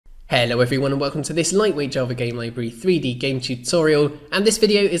Hello everyone and welcome to this lightweight Java game library 3D game tutorial, and this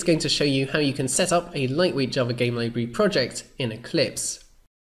video is going to show you how you can set up a lightweight Java game library project in Eclipse.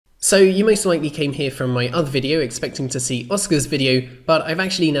 So you most likely came here from my other video expecting to see Oscar's video, but I've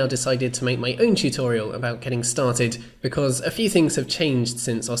actually now decided to make my own tutorial about getting started because a few things have changed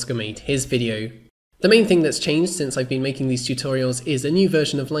since Oscar made his video. The main thing that's changed since I've been making these tutorials is a new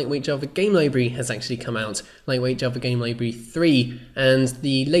version of Lightweight Java Game Library has actually come out, Lightweight Java Game Library 3, and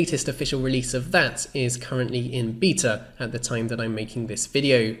the latest official release of that is currently in beta at the time that I'm making this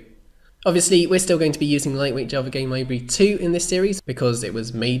video. Obviously, we're still going to be using Lightweight Java Game Library 2 in this series because it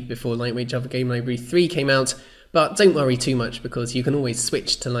was made before Lightweight Java Game Library 3 came out, but don't worry too much because you can always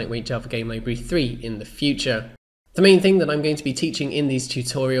switch to Lightweight Java Game Library 3 in the future. The main thing that I'm going to be teaching in these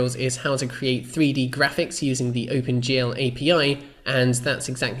tutorials is how to create 3D graphics using the OpenGL API, and that's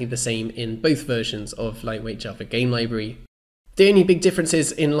exactly the same in both versions of Lightweight Java Game Library. The only big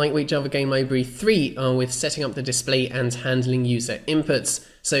differences in Lightweight Java Game Library 3 are with setting up the display and handling user inputs.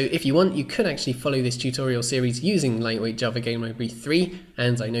 So if you want, you could actually follow this tutorial series using Lightweight Java Game Library 3,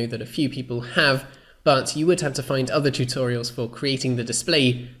 and I know that a few people have, but you would have to find other tutorials for creating the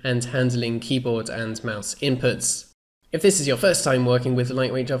display and handling keyboard and mouse inputs. If this is your first time working with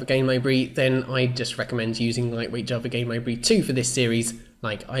Lightweight Java Game Library, then I'd just recommend using Lightweight Java Game Library 2 for this series,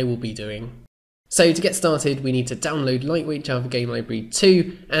 like I will be doing. So to get started, we need to download Lightweight Java Game Library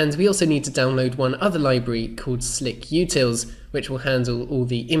 2, and we also need to download one other library called Slick Utils, which will handle all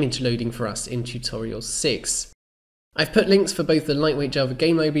the image loading for us in Tutorial 6. I've put links for both the Lightweight Java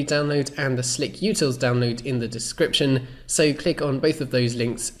Game Library download and the Slick Utils download in the description, so click on both of those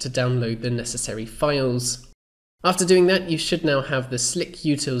links to download the necessary files. After doing that, you should now have the Slick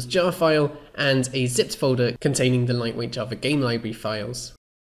Utils jar file and a zipped folder containing the Lightweight Java Game Library files.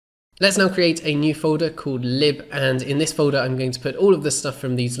 Let's now create a new folder called lib, and in this folder I'm going to put all of the stuff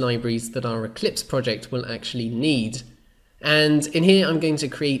from these libraries that our Eclipse project will actually need. And in here I'm going to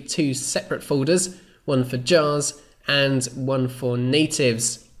create two separate folders, one for jars and one for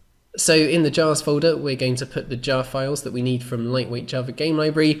natives. So in the jars folder we're going to put the jar files that we need from Lightweight Java Game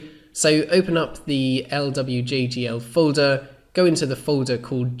Library. So open up the LWJGL folder, go into the folder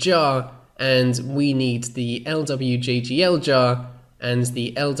called jar, and we need the LWJGL jar and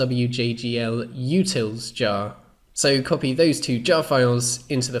the LWJGL utils jar. So copy those two jar files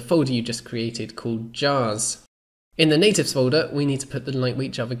into the folder you just created called jars. In the natives folder, we need to put the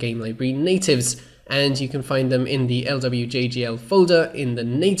Lightweight Java Game Library natives, and you can find them in the LWJGL folder in the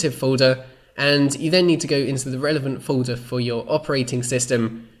native folder, and you then need to go into the relevant folder for your operating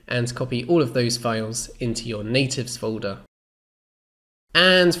system and copy all of those files into your natives folder.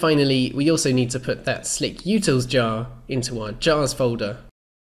 And finally, we also need to put that Slick Utils jar into our jars folder.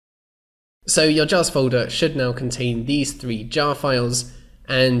 So your jars folder should now contain these three jar files,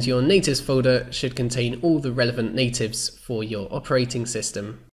 and your natives folder should contain all the relevant natives for your operating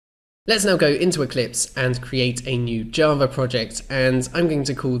system. Let's now go into Eclipse and create a new Java project, and I'm going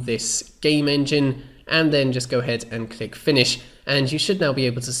to call this Game Engine, and then just go ahead and click Finish, and you should now be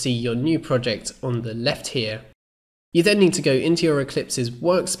able to see your new project on the left here. You then need to go into your Eclipse's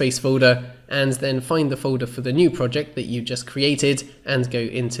workspace folder and then find the folder for the new project that you just created and go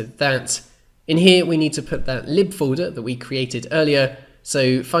into that. In here we need to put that lib folder that we created earlier,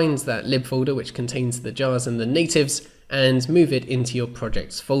 so find that lib folder which contains the jars and the natives and move it into your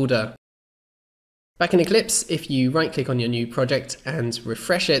projects folder. Back in Eclipse, if you right click on your new project and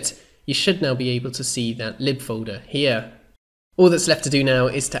refresh it, you should now be able to see that lib folder here. All that's left to do now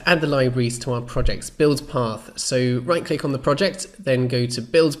is to add the libraries to our project's build path. So right click on the project, then go to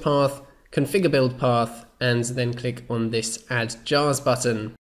build path, configure build path, and then click on this add jars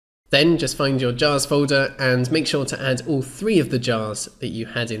button. Then just find your jars folder and make sure to add all three of the jars that you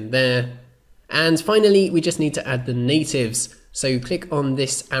had in there. And finally, we just need to add the natives. So click on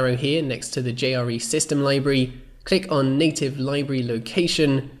this arrow here next to the JRE system library, click on native library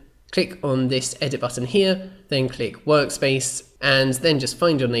location, click on this edit button here, then click workspace, and then just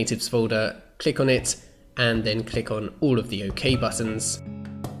find your natives folder, click on it, and then click on all of the OK buttons.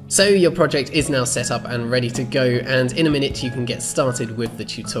 So your project is now set up and ready to go, and in a minute you can get started with the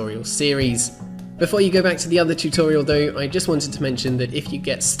tutorial series. Before you go back to the other tutorial though, I just wanted to mention that if you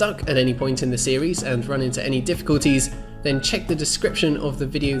get stuck at any point in the series and run into any difficulties, then check the description of the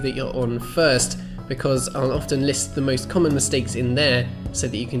video that you're on first, because I'll often list the most common mistakes in there so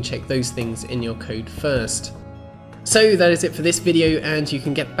that you can check those things in your code first. So that is it for this video, and you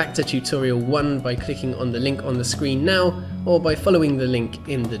can get back to tutorial 1 by clicking on the link on the screen now, or by following the link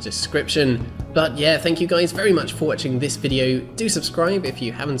in the description. But yeah, thank you guys very much for watching this video. Do subscribe if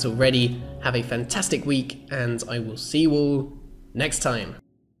you haven't already. Have a fantastic week, and I will see you all next time.